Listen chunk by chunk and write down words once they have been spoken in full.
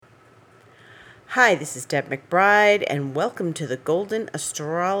Hi, this is Deb McBride, and welcome to the Golden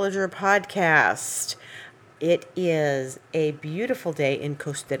Astrologer Podcast. It is a beautiful day in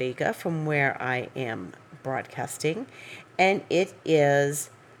Costa Rica from where I am broadcasting, and it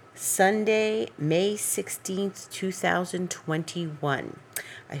is Sunday, May 16th, 2021.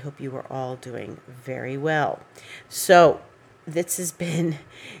 I hope you are all doing very well. So, it's been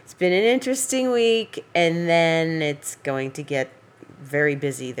an interesting week, and then it's going to get very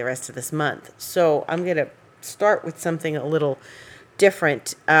busy the rest of this month. So I'm going to start with something a little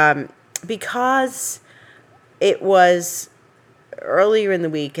different because it was earlier in the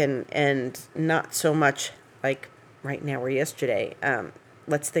week and not so much like right now or yesterday.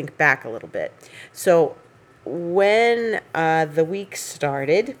 Let's think back a little bit. So when the week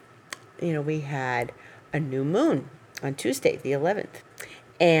started, we had a new moon on Tuesday, the 11th.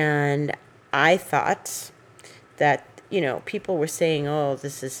 And I thought that people were saying, oh,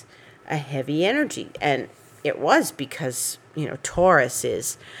 this is a heavy energy. And it was because, Taurus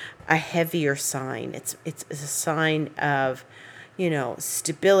is a heavier sign. It's a sign of,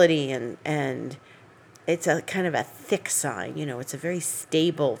 stability and it's a kind of a thick sign. It's a very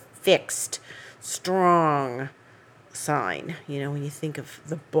stable, fixed, strong sign. When you think of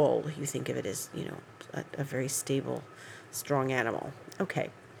the bull, you think of it as, a very stable, strong animal. Okay.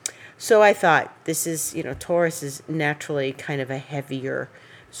 So I thought this is, Taurus is naturally kind of a heavier,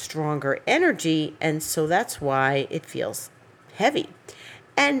 stronger energy. And so that's why it feels heavy.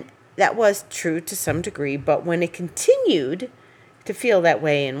 And that was true to some degree. But when it continued to feel that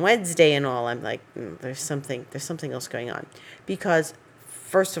way in Wednesday and all, I'm like, there's something else going on. Because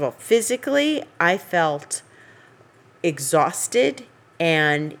first of all, physically, I felt exhausted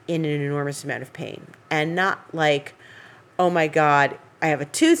and in an enormous amount of pain. And not like, oh my God, I have a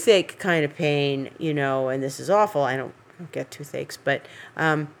toothache kind of pain, and this is awful. I don't get toothaches, but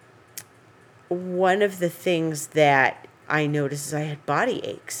one of the things that I noticed is I had body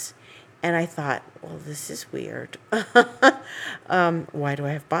aches. And I thought, well, this is weird. Why do I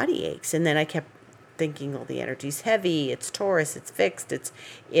have body aches? And then I kept thinking, well, the energy's heavy. It's Taurus. It's fixed.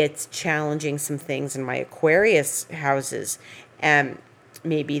 It's challenging some things in my Aquarius houses. And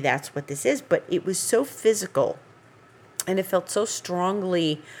maybe that's what this is. But it was so physical. And it felt so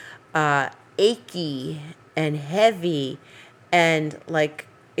strongly achy and heavy and like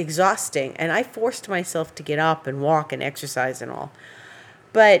exhausting. And I forced myself to get up and walk and exercise and all.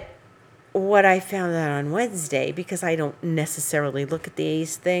 But what I found out on Wednesday, because I don't necessarily look at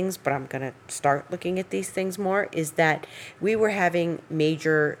these things, but I'm going to start looking at these things more, is that we were having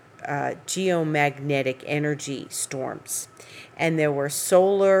major geomagnetic energy storms. And there were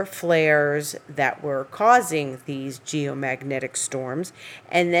solar flares that were causing these geomagnetic storms.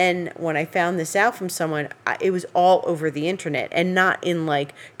 And then when I found this out from someone, it was all over the internet, and not in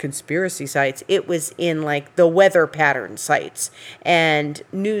like conspiracy sites. It was in like the weather pattern sites and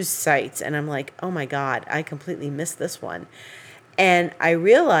news sites. And I'm like, oh my God, I completely missed this one. And I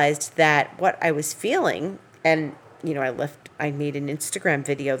realized that what I was feeling, and I made an Instagram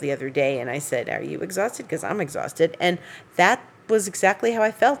video the other day and I said, are you exhausted? Because I'm exhausted. And that was exactly how I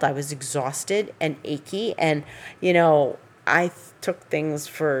felt. I was exhausted and achy. And, I took things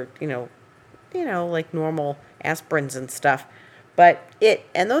for, like normal aspirins and stuff.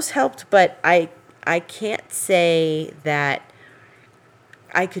 And those helped. But I can't say that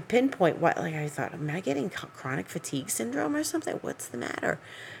I could pinpoint what, like I thought, am I getting chronic fatigue syndrome or something? What's the matter?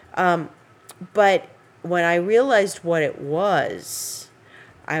 But when I realized what it was,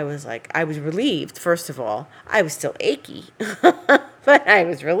 I was relieved. First of all, I was still achy, but I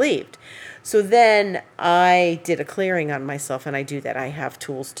was relieved. So then I did a clearing on myself, and I do that. I have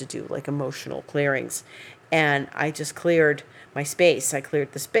tools to do like emotional clearings, and I just cleared my space. I cleared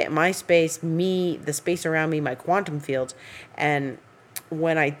my space, the space around me, my quantum field, and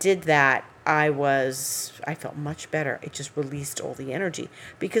when I did that, I felt much better. It just released all the energy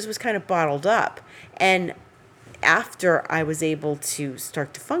because it was kind of bottled up. And after I was able to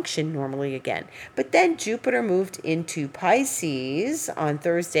start to function normally again. But then Jupiter moved into Pisces on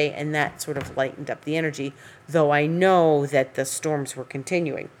Thursday, and that sort of lightened up the energy, though I know that the storms were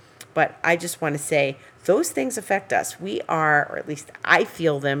continuing. But I just want to say those things affect us. We are, or at least I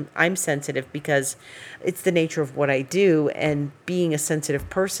feel them. I'm sensitive because it's the nature of what I do. And being a sensitive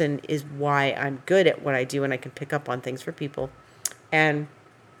person is why I'm good at what I do, and I can pick up on things for people. And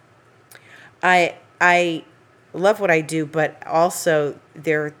I love what I do, but also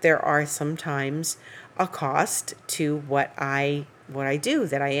there are sometimes a cost to what I do,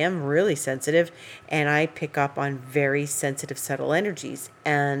 that I am really sensitive, and I pick up on very sensitive, subtle energies.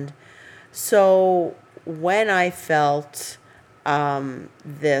 And so when I felt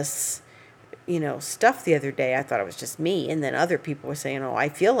this, stuff the other day. I thought it was just me. And then other people were saying, oh, I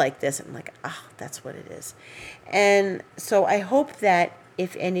feel like this. And I'm like, that's what it is. And so I hope that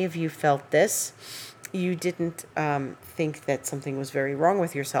if any of you felt this, you didn't think that something was very wrong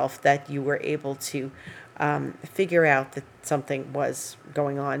with yourself, that you were able to figure out that something was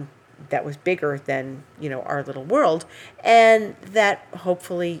going on that was bigger than, our little world, and that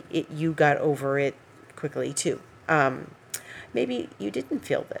hopefully you got over it quickly too. Maybe you didn't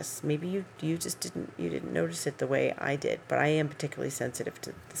feel this. Maybe you just didn't notice it the way I did, but I am particularly sensitive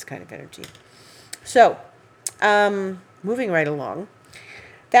to this kind of energy. So, moving right along.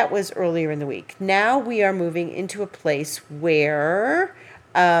 That was earlier in the week. Now we are moving into a place where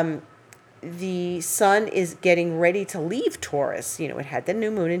the sun is getting ready to leave Taurus. It had the new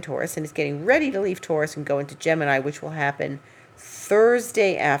moon in Taurus, and it's getting ready to leave Taurus and go into Gemini, which will happen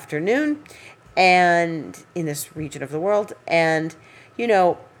Thursday afternoon, and in this region of the world. And,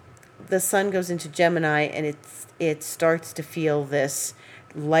 the sun goes into Gemini, and it starts to feel this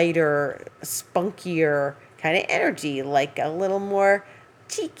lighter, spunkier kind of energy, like a little more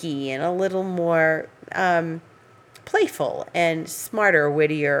cheeky and a little more playful and smarter,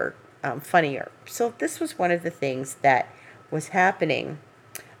 wittier, funnier. So this was one of the things that was happening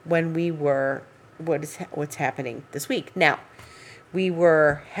when we were what's happening this week. Now, we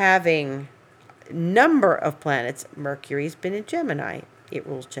were having a number of planets. Mercury's been in Gemini. It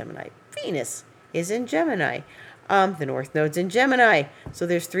rules Gemini. Venus is in Gemini. The North Node's in Gemini. So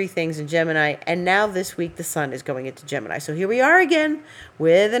there's 3 things in Gemini. And now this week, the sun is going into Gemini. So here we are again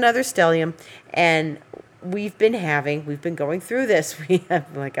with another stellium. And we've been going through this. We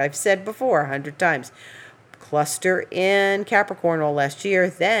have, like I've said before 100 times, cluster in Capricorn all last year,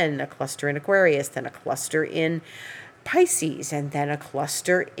 then a cluster in Aquarius, then a cluster in Pisces, and then a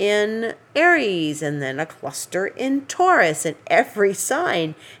cluster in Aries, and then a cluster in Taurus. And every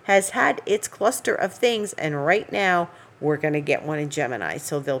sign has had its cluster of things. And right now, we're going to get one in Gemini.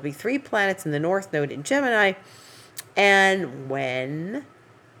 So there'll be 3 planets in the North Node in Gemini. And when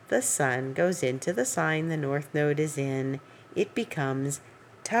the sun goes into the sign the North Node is in, it becomes,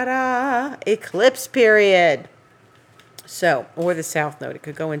 ta-da, eclipse period. So, or the South Node. It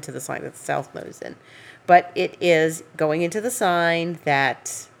could go into the sign that the South Node is in. But it is going into the sign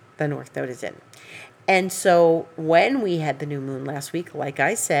that the North Node is in. And so when we had the new moon last week, like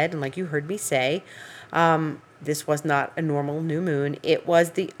I said, and like you heard me say, this was not a normal new moon. It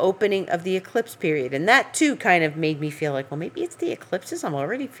was the opening of the eclipse period. And that too kind of made me feel like, well, maybe it's the eclipses. I'm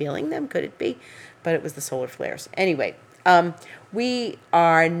already feeling them. Could it be? But it was the solar flares. Anyway, we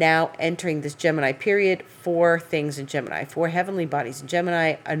are now entering this Gemini period. 4 things in Gemini, 4 heavenly bodies in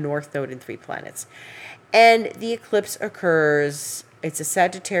Gemini, a North Node, and 3 planets. And the eclipse occurs, it's a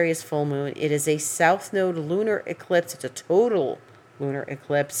Sagittarius full moon. It is a South Node lunar eclipse. It's a total lunar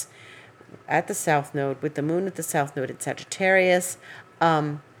eclipse at the South Node, with the moon at the South Node in Sagittarius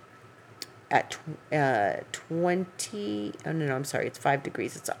at 20, oh no, I'm sorry, it's 5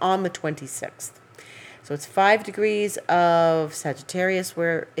 degrees. It's on the 26th. So it's 5 degrees of Sagittarius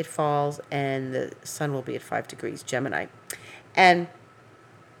where it falls, and the sun will be at 5 degrees Gemini. And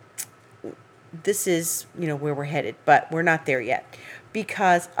this is, where we're headed, but we're not there yet,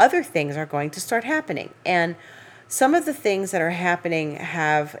 because other things are going to start happening. And some of the things that are happening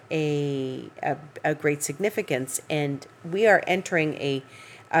have a great significance, and we are entering a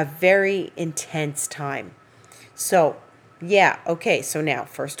very intense time. So, yeah, okay, so now,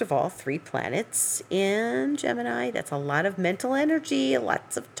 first of all, 3 planets in Gemini. That's a lot of mental energy,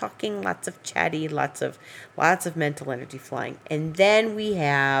 lots of talking, lots of chatty, lots of mental energy flying. And then we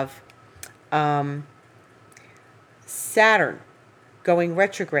have Saturn going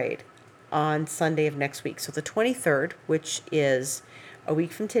retrograde on Sunday of next week. So the 23rd, which is a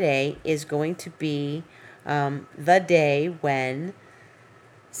week from today, is going to be the day when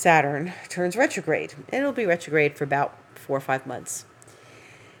Saturn turns retrograde. And it'll be retrograde for about 4 or 5 months.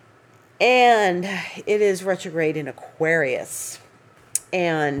 And it is retrograde in Aquarius.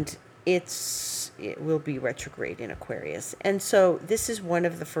 And it will be retrograde in Aquarius. And so this is one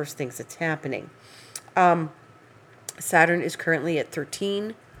of the first things that's happening. Saturn is currently at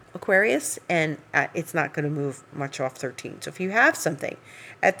 13 Aquarius, and it's not going to move much off 13. So if you have something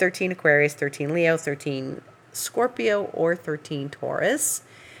at 13 Aquarius, 13 Leo, 13 Scorpio, or 13 Taurus,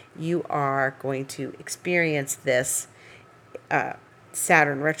 you are going to experience this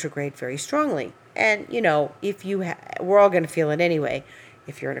Saturn retrograde very strongly. And, if we're all going to feel it anyway.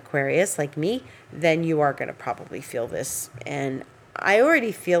 If you're an Aquarius like me, then you are going to probably feel this. And I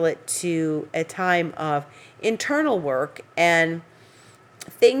already feel it to a time of internal work and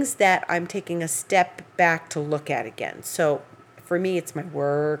things that I'm taking a step back to look at again. So for me, it's my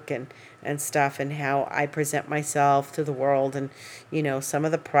work and stuff, and how I present myself to the world, and, some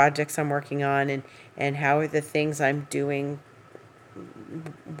of the projects I'm working on, and how are the things I'm doing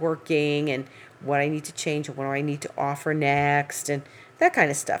working, and what I need to change, and what do I need to offer next, and that kind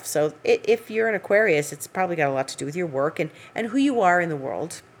of stuff. So if you're an Aquarius, it's probably got a lot to do with your work and who you are in the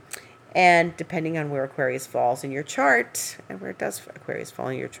world. And depending on where Aquarius falls in your chart, and where does Aquarius fall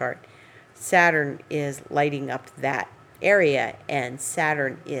in your chart, Saturn is lighting up that area, and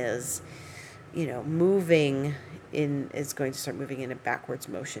Saturn is, moving is going to start moving in a backwards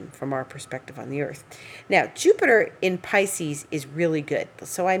motion from our perspective on the Earth. Now, Jupiter in Pisces is really good.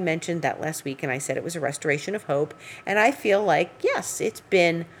 So I mentioned that last week, and I said it was a restoration of hope. And I feel like, yes, it's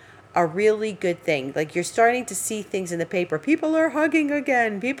been a really good thing. Like, you're starting to see things in the paper. People are hugging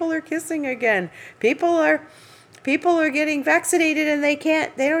again. People are kissing again. People are getting vaccinated, and they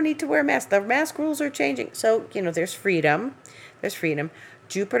don't need to wear masks. The mask rules are changing. So, there's freedom. There's freedom.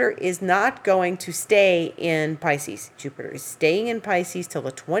 Jupiter is not going to stay in Pisces. Jupiter is staying in Pisces till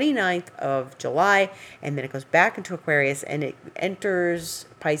the 29th of July, and then it goes back into Aquarius, and it enters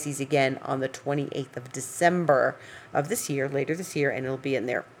Pisces again on the 28th of December of this year, later this year, and it'll be in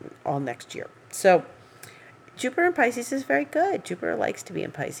there all next year. So Jupiter in Pisces is very good. Jupiter likes to be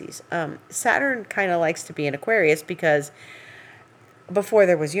in Pisces. Saturn kind of likes to be in Aquarius, because before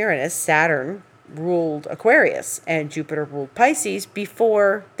there was Uranus, Saturn ruled Aquarius and Jupiter ruled Pisces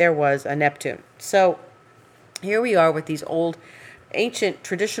before there was a Neptune. So here we are with these old, ancient,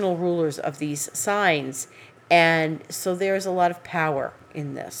 traditional rulers of these signs. And so there's a lot of power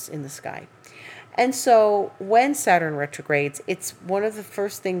in the sky. And so when Saturn retrogrades, it's one of the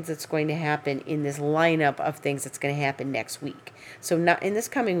first things that's going to happen in this lineup of things that's going to happen next week. So not in this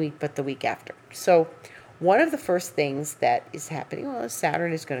coming week, but the week after. So one of the first things that is happening,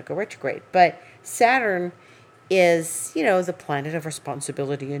 Saturn is going to go retrograde. But Saturn is, the planet of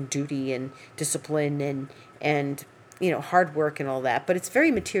responsibility and duty and discipline and hard work and all that. But it's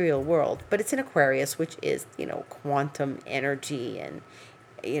very material world. But it's in Aquarius, which is, quantum energy and,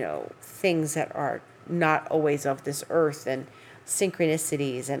 things that are not always of this earth, and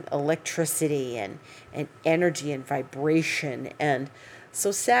synchronicities and electricity and energy and vibration. And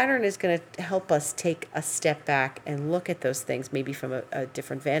so Saturn is going to help us take a step back and look at those things maybe from a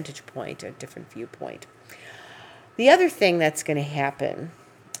different vantage point, a different viewpoint. The other thing that's going to happen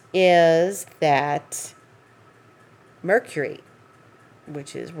is that Mercury,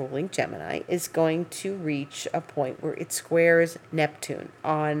 which is ruling Gemini, is going to reach a point where it squares Neptune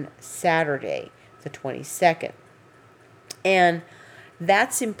on Saturday, the 22nd. And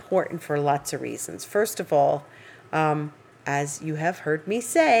that's important for lots of reasons. First of all, as you have heard me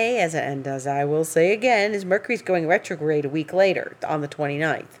say, as I will say again, is Mercury's going retrograde a week later on the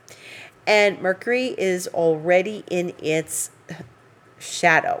 29th. And Mercury is already in its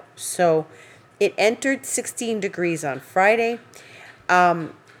shadow. So it entered 16 degrees on Friday.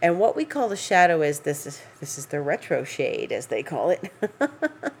 And what we call the shadow is this is the retro shade, as they call it.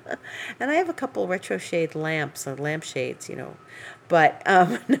 And I have a couple retro shade lamps or lampshades, but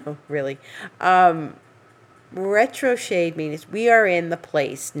no, really. Retro shade means we are in the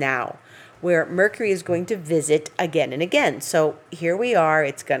place now where Mercury is going to visit again and again. So here we are.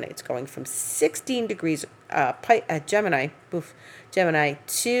 It's going from 16 degrees Gemini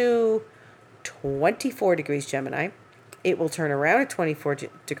to 24 degrees Gemini. It will turn around at 24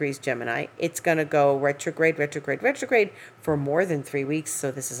 degrees Gemini. It's going to go retrograde for more than 3 weeks.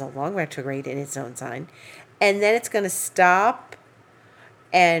 So this is a long retrograde in its own sign. And then it's going to stop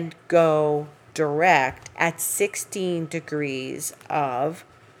and go direct at 16 degrees of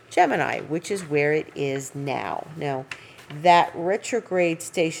Gemini, which is where it is now. Now, that retrograde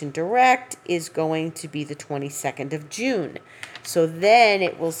station direct is going to be the 22nd of June. So then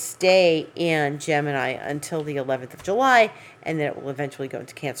it will stay in Gemini until the 11th of July, and then it will eventually go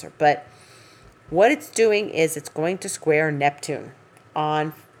into Cancer. But what it's doing is it's going to square Neptune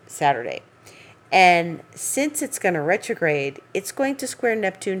on Saturday. And since it's going to retrograde, it's going to square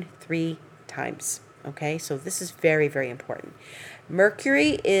Neptune 3 times. Okay, so this is very, very important.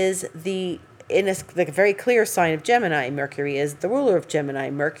 Mercury is in a very clear sign of Gemini. Mercury is the ruler of Gemini.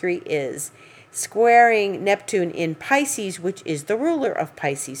 Mercury is squaring Neptune in Pisces, which is the ruler of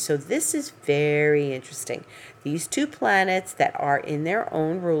Pisces. So this is very interesting. These two planets that are in their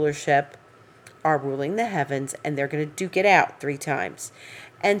own rulership are ruling the heavens, and they're going to duke it out 3 times.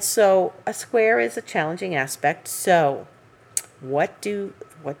 And so a square is a challenging aspect. So what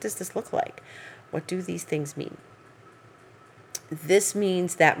does this look like? What do these things mean? This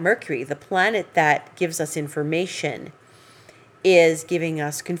means that Mercury, the planet that gives us information, is giving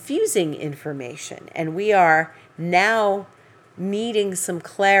us confusing information. And we are now needing some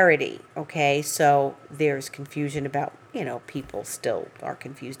clarity. Okay, so there's confusion about, people still are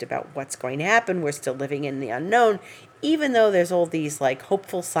confused about what's going to happen. We're still living in the unknown. Even though there's all these like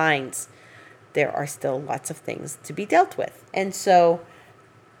hopeful signs, there are still lots of things to be dealt with. And so,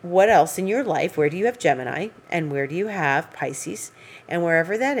 what else in your life? Where do you have Gemini and where do you have Pisces? And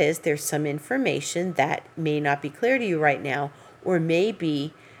wherever that is, there's some information that may not be clear to you right now, or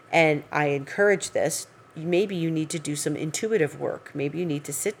maybe, and I encourage this, maybe you need to do some intuitive work. Maybe you need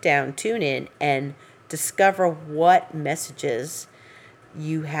to sit down, tune in, and discover what messages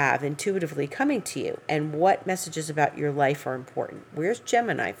you have intuitively coming to you and what messages about your life are important. Where's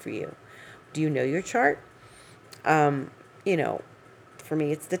Gemini for you? Do you know your chart? You know, for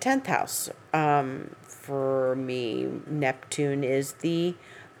me, it's the 10th house. For me, Neptune is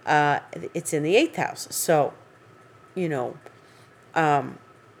it's in the 8th house. So, you know,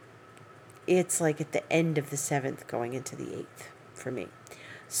 it's like at the end of the 7th going into the 8th for me.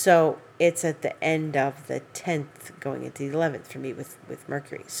 So it's at the end of the 10th going into the 11th for me with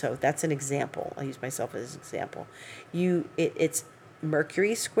Mercury. So that's an example. I'll use myself as an example. It's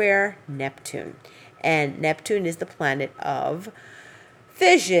Mercury square Neptune. And Neptune is the planet of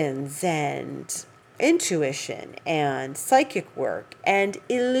visions and intuition and psychic work and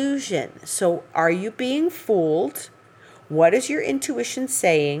illusion. So are you being fooled? What is your intuition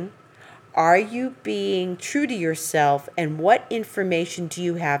saying? Are you being true to yourself? And what information do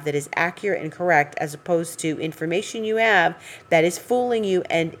you have that is accurate and correct as opposed to information you have that is fooling you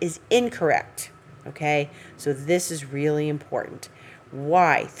and is incorrect? Okay, so this is really important.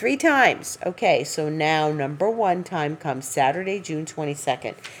 Why? 3 times. Okay, so now number 1 time comes Saturday, June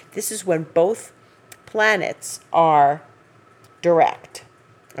 22nd. This is when both planets are direct.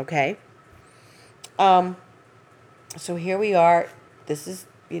 Okay? So here we are. This is,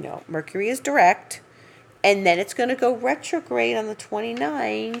 Mercury is direct. And then it's going to go retrograde on the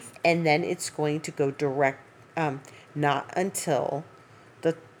 29th. And then it's going to go direct, not until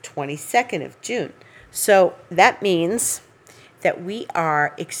the 22nd of June. So that means that we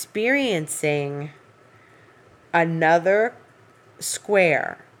are experiencing another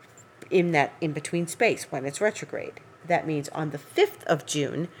square in between space when it's retrograde. That means on the 5th of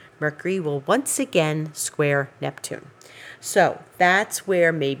June, Mercury will once again square Neptune. So that's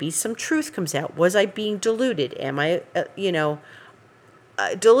where maybe some truth comes out. Was I being deluded? Am I,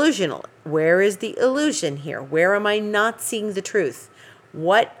 delusional? Where is the illusion here? Where am I not seeing the truth?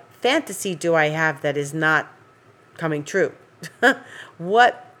 What fantasy do I have that is not coming true?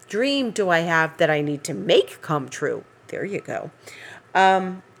 What dream do I have that I need to make come true? There you go.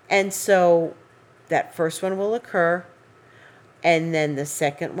 And so that first one will occur. And then the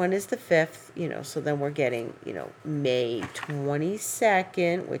second one is the 5th, so then we're getting, May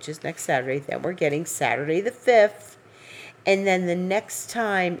 22nd, which is next Saturday. Then we're getting Saturday the 5th. And then the next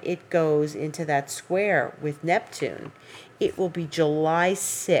time it goes into that square with Neptune, it will be July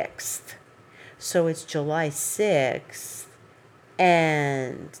 6th. So it's July 6th,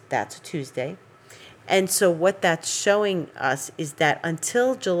 and that's a Tuesday. And so what that's showing us is that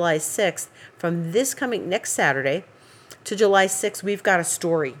until July 6th, from this coming next Saturday to July 6th, we've got a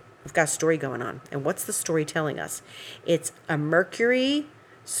story. We've got a story going on. And what's the story telling us? It's a Mercury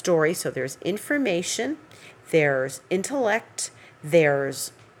story. So there's information, there's intellect,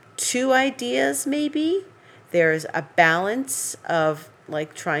 there's 2 ideas maybe. There's a balance of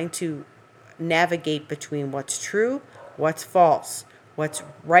like trying to navigate between what's true, what's false, what's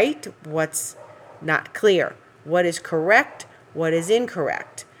right, what's not clear, what is correct, what is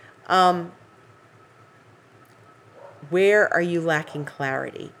incorrect. Where are you lacking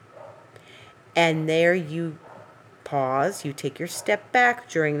clarity? And there you pause, you take your step back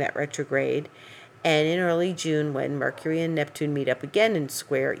during that retrograde, and in early June, when Mercury and Neptune meet up again in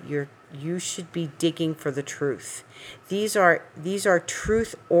square, you should be digging for the truth. These are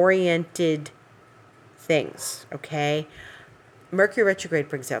truth-oriented things, okay? Mercury retrograde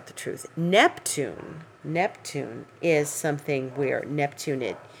brings out the truth. Neptune is something where Neptune,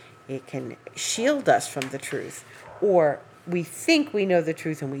 it can shield us from the truth, or we think we know the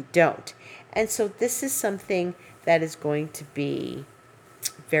truth and we don't. And so this is something that is going to be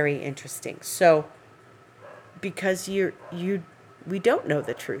very interesting. So because we don't know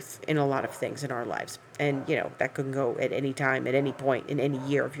the truth in a lot of things in our lives, and that can go at any time, at any point in any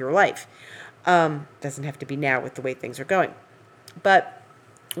year of your life. Doesn't have to be now with the way things are going. But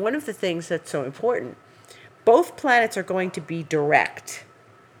one of the things that's so important, both planets are going to be direct.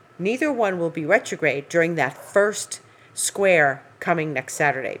 Neither one will be retrograde during that first square coming next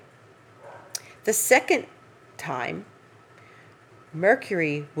Saturday. The second time,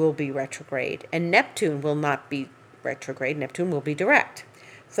 Mercury will be retrograde and Neptune will not be retrograde, Neptune will be direct.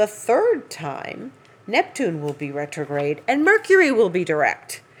 The third time, Neptune will be retrograde and Mercury will be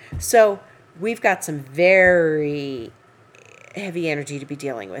direct. So we've got some very heavy energy to be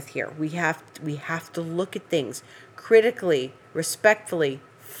dealing with here. We have to look at things critically, respectfully,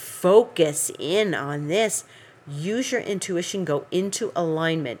 focus in on this. Use your intuition, go into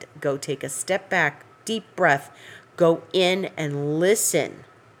alignment, go take a step back, deep breath, go in and listen.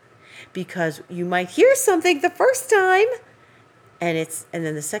 Because you might hear something the first time and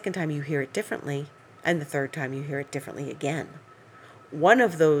then the second time you hear it differently, and the third time you hear it differently again. One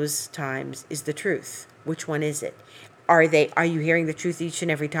of those times is the truth. Which one is it? Are you hearing the truth each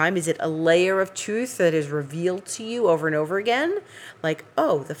and every time? Is it a layer of truth that is revealed to you over and over again? Like,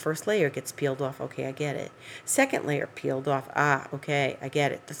 oh, the first layer gets peeled off. Okay, I get it. Second layer peeled off. Ah, okay, I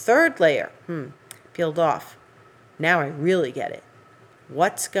get it. The third layer, peeled off. Now I really get it.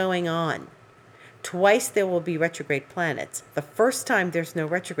 What's going on? Twice there will be retrograde planets. The first time there's no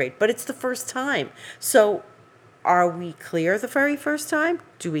retrograde, but it's the first time. So are we clear the very first time?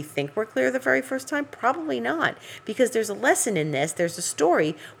 Do we think we're clear the very first time? Probably not, because there's a lesson in this. There's a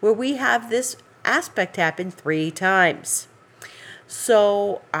story where we have this aspect happen 3 times.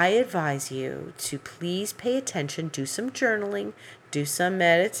 So I advise you to please pay attention, do some journaling, do some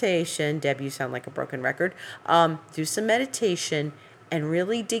meditation. Deb, you sound like a broken record. Do some meditation and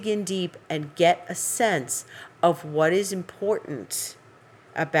really dig in deep and get a sense of what is important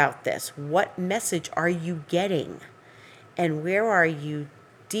about this. What message are you getting? And where are you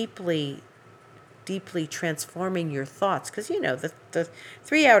deeply transforming your thoughts? Because, the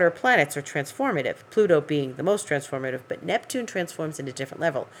 3 outer planets are transformative, Pluto being the most transformative, but Neptune transforms in a different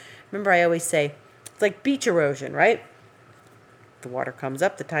level. Remember, I always say, it's like beach erosion, right? The water comes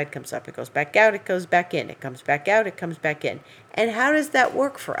up, the tide comes up, it goes back out, it goes back in, it comes back out, it comes back in. And how does that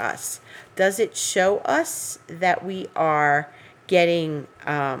work for us? Does it show us that we are getting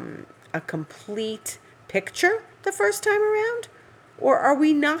a complete picture the first time around? Or are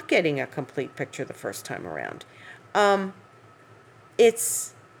we not getting a complete picture the first time around?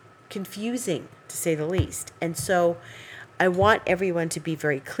 It's confusing, to say the least. And so I want everyone to be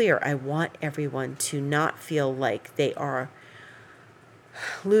very clear. I want everyone to not feel like they are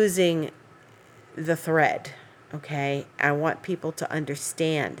losing the thread, okay? I want people to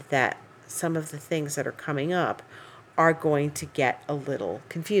understand that some of the things that are coming up are going to get a little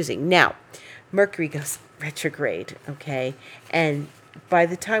confusing. Now, Mercury goes retrograde, okay? And by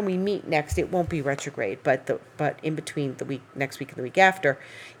the time we meet next, it won't be retrograde, but in between next week and the week after,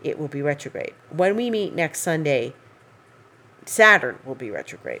 it will be retrograde. When we meet next Sunday, Saturn will be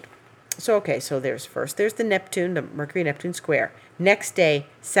retrograde. So, okay, so there's the Neptune, the Mercury-Neptune square. Next day,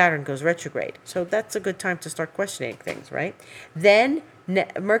 Saturn goes retrograde. So that's a good time to start questioning things, right? Then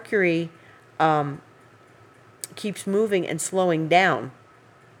Mercury keeps moving and slowing down,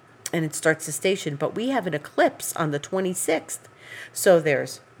 and it starts to station. But we have an eclipse on the 26th. So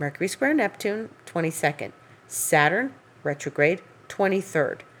there's Mercury square Neptune, 22nd. Saturn, retrograde,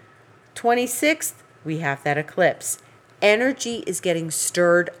 23rd. 26th, we have that eclipse. Energy is getting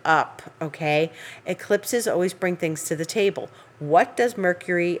stirred up, okay? Eclipses always bring things to the table. What does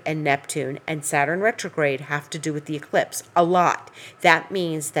Mercury and Neptune and Saturn retrograde have to do with the eclipse? A lot. That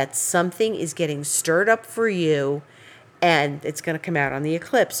means that something is getting stirred up for you, and it's going to come out on the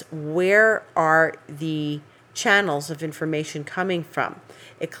eclipse. Where are the channels of information coming from?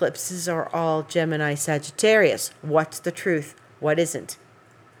 Eclipses are all Gemini, Sagittarius. What's the truth? What isn't?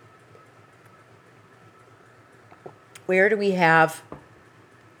 Where do we have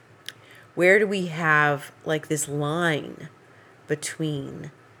like this line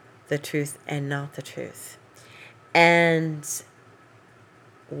between the truth and not the truth? And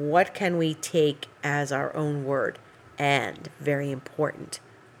what can we take as our own word? And very important,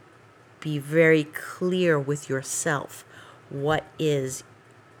 be very clear with yourself. What is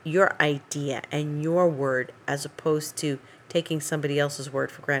your idea and your word, as opposed to taking somebody else's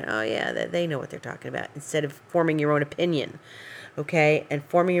word for granted? Oh yeah, they know what they're talking about, instead of forming your own opinion. Okay, and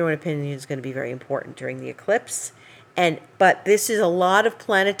forming your own opinion is going to be very important during the eclipse. But this is a lot of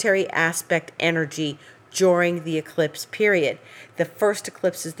planetary aspect energy during the eclipse period. The first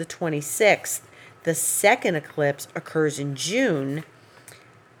eclipse is the 26th. The second eclipse occurs in June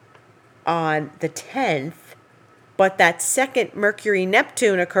on the 10th. But that second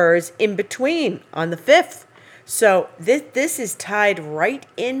Mercury-Neptune occurs in between on the 5th. So this is tied right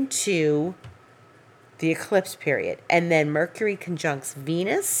into the eclipse period. And then Mercury conjuncts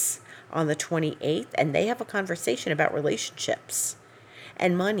Venus on the 28th, and they have a conversation about relationships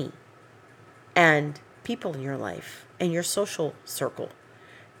and money and people in your life and your social circle.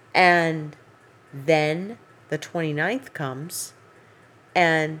 And then the 29th comes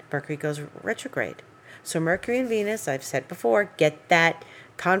and Mercury goes retrograde. So Mercury and Venus, I've said before, get that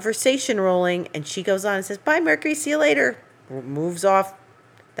conversation rolling, and she goes on and says, bye, Mercury, see you later. Moves off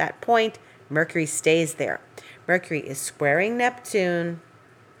that point. Mercury stays there. Mercury is squaring Neptune,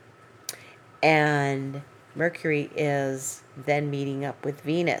 and Mercury is then meeting up with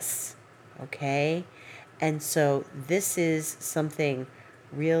Venus. Okay? And so this is something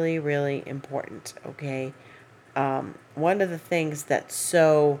really, really important. Okay? One of the things that's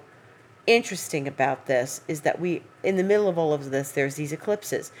so interesting about this is that in the middle of all of this, there's these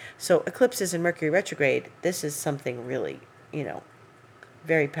eclipses. So eclipses and Mercury retrograde, this is something really,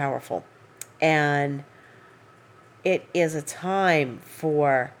 very powerful. And it is a time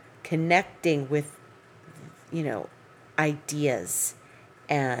for connecting with, ideas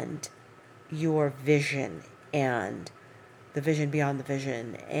and your vision and the vision beyond the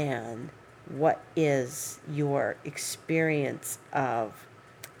vision and what is your experience of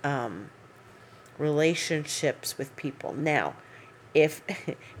relationships with people. Now, if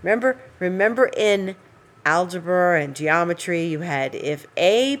remember in algebra and geometry, you had if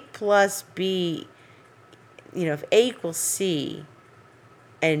A plus B, if A equals C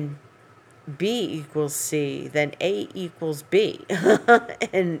and B equals C, then A equals B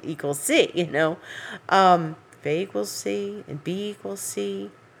and equals C, if A equals C and B equals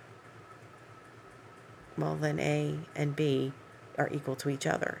C, well, then A and B are equal to each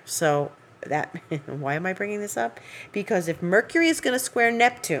other. So that, why am I bringing this up? Because if Mercury is going to square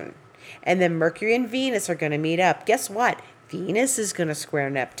Neptune, and then Mercury and Venus are going to meet up, guess what? Venus is going to square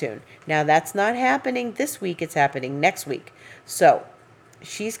Neptune. Now, that's not happening this week. It's happening next week. So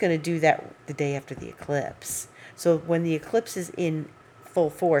she's going to do that the day after the eclipse. So when the eclipse is in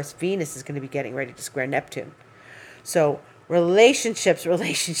full force, Venus is going to be getting ready to square Neptune. So relationships,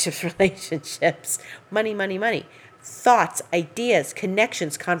 money, thoughts, ideas,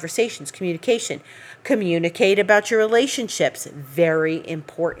 connections, conversations, communication. Communicate about your relationships. Very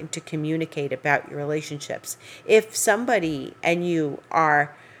important to communicate about your relationships. If somebody and you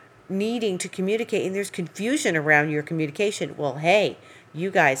are needing to communicate and there's confusion around your communication, well, hey, you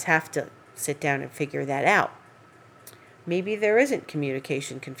guys have to sit down and figure that out. Maybe there isn't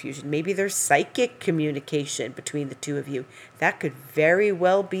communication confusion. Maybe there's psychic communication between the two of you. That could very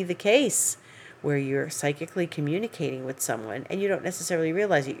well be the case, where you're psychically communicating with someone and you don't necessarily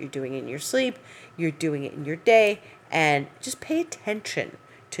realize it. You're doing it in your sleep, you're doing it in your day, and just pay attention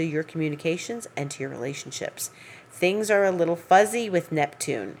to your communications and to your relationships. Things are a little fuzzy with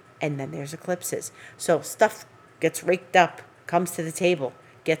Neptune, and then there's eclipses. So stuff gets raked up, comes to the table,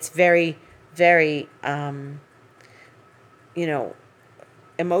 gets very, very,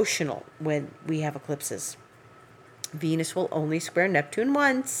 emotional when we have eclipses. Venus will only square Neptune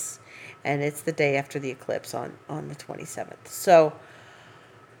once, and it's the day after the eclipse on the 27th. So,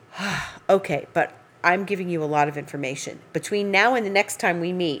 okay, but I'm giving you a lot of information. Between now and the next time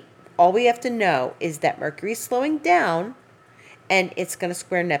we meet, all we have to know is that Mercury's slowing down, and it's going to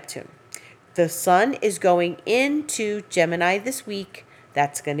square Neptune. The sun is going into Gemini this week.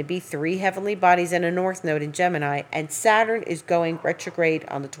 That's going to be 3 heavenly bodies and a north node in Gemini. And Saturn is going retrograde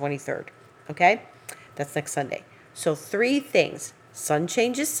on the 23rd. Okay? That's next Sunday. So 3 things. Sun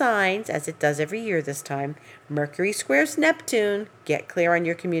changes signs, as it does every year this time. Mercury squares Neptune. Get clear on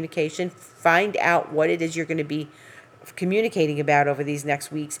your communication. Find out what it is you're going to be communicating about over these next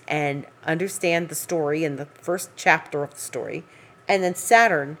weeks and understand the story and the first chapter of the story. And then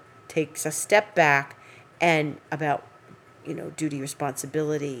Saturn takes a step back and about duty,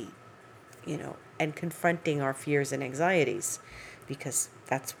 responsibility, and confronting our fears and anxieties, because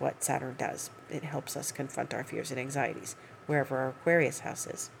that's what Saturn does. It helps us confront our fears and anxieties wherever our Aquarius house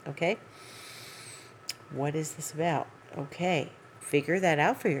is. Okay? What is this about? Okay. Figure that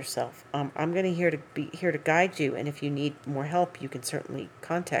out for yourself. I'm going to be here to guide you, and if you need more help, you can certainly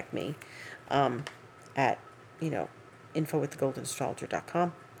contact me at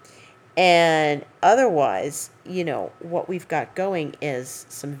info@thegoldenastrologer.com. And otherwise, what we've got going is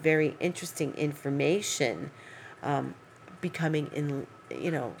some very interesting information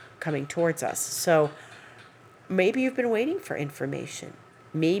coming towards us. So maybe you've been waiting for information.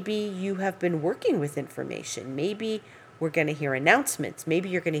 Maybe you have been working with information. Maybe we're going to hear announcements. Maybe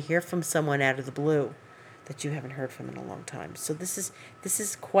you're going to hear from someone out of the blue that you haven't heard from in a long time. So this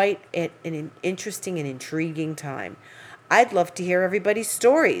is quite an interesting and intriguing time. I'd love to hear everybody's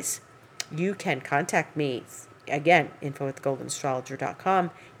stories. You can contact me, again,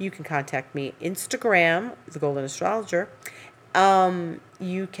 info@thegoldenastrologer.com. You can contact me Instagram, The Golden Astrologer.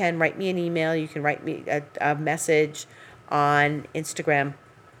 You can write me an email. You can write me a message on Instagram.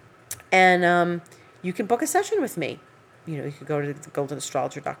 And you can book a session with me. You could go to the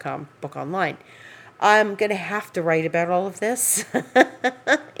goldenastrologer.com, book online. I'm going to have to write about all of this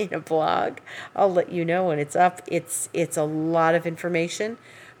in a blog. I'll let you know when it's up. It's a lot of information,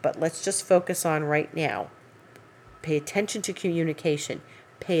 but let's just focus on right now. Pay attention to communication.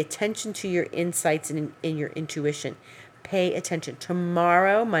 Pay attention to your insights and in your intuition. Pay attention.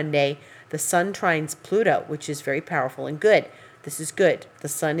 Tomorrow, Monday, the sun trines Pluto, which is very powerful and good. This is good. The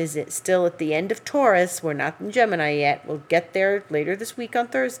sun is still at the end of Taurus. We're not in Gemini yet. We'll get there later this week on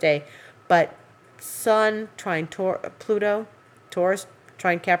Thursday. But sun trine Pluto, Taurus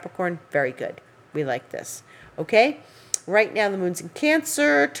trine Capricorn, very good. We like this. Okay? Right now the moon's in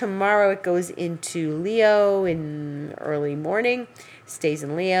Cancer. Tomorrow it goes into Leo in early morning. Stays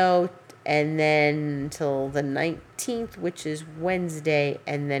in Leo. And then until the 19th, which is Wednesday.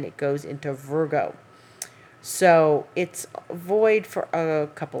 And then it goes into Virgo. So it's void for a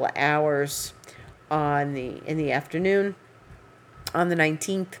couple of hours in the afternoon on the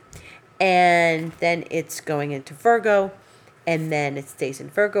 19th. And then it's going into Virgo. And then it stays in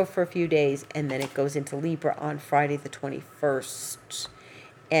Virgo for a few days. And then it goes into Libra on Friday the 21st.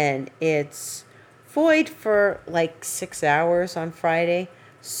 And it's void for like 6 hours on Friday.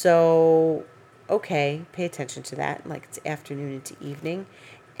 So, okay, pay attention to that. Like it's afternoon into evening.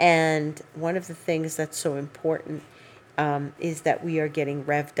 And one of the things that's so important is that we are getting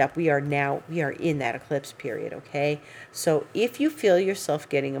revved up. We are in that eclipse period, okay? So if you feel yourself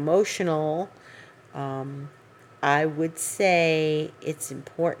getting emotional, I would say it's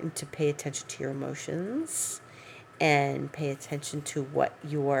important to pay attention to your emotions and pay attention to what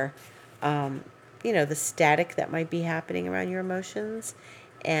your, the static that might be happening around your emotions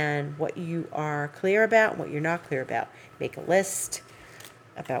and what you are clear about and what you're not clear about. Make a list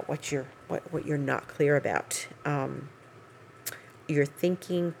about what you're not clear about. Your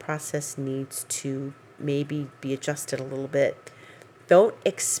thinking process needs to maybe be adjusted a little bit. Don't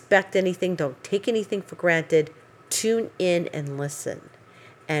expect anything. Don't take anything for granted. Tune in and listen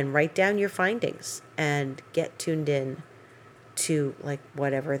and write down your findings and get tuned in to like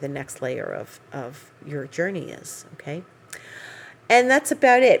whatever the next layer of your journey is. Okay. And that's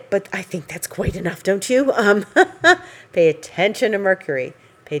about it. But I think that's quite enough, don't you? Pay attention to Mercury.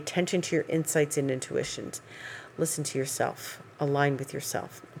 Pay attention to your insights and intuitions. Listen to yourself. Align with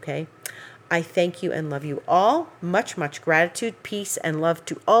yourself. Okay. I thank you and love you all. Much, much gratitude, peace, and love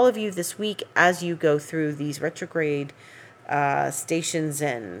to all of you this week as you go through these retrograde stations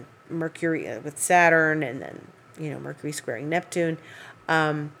and Mercury with Saturn and then, Mercury squaring Neptune.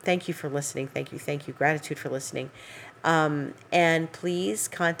 Thank you for listening. Thank you. Gratitude for listening. And please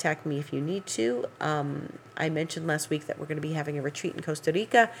contact me if you need to. I mentioned last week that we're going to be having a retreat in Costa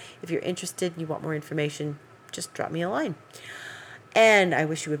Rica. If you're interested and you want more information, just drop me a line. And I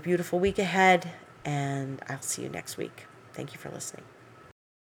wish you a beautiful week ahead, and I'll see you next week. Thank you for listening.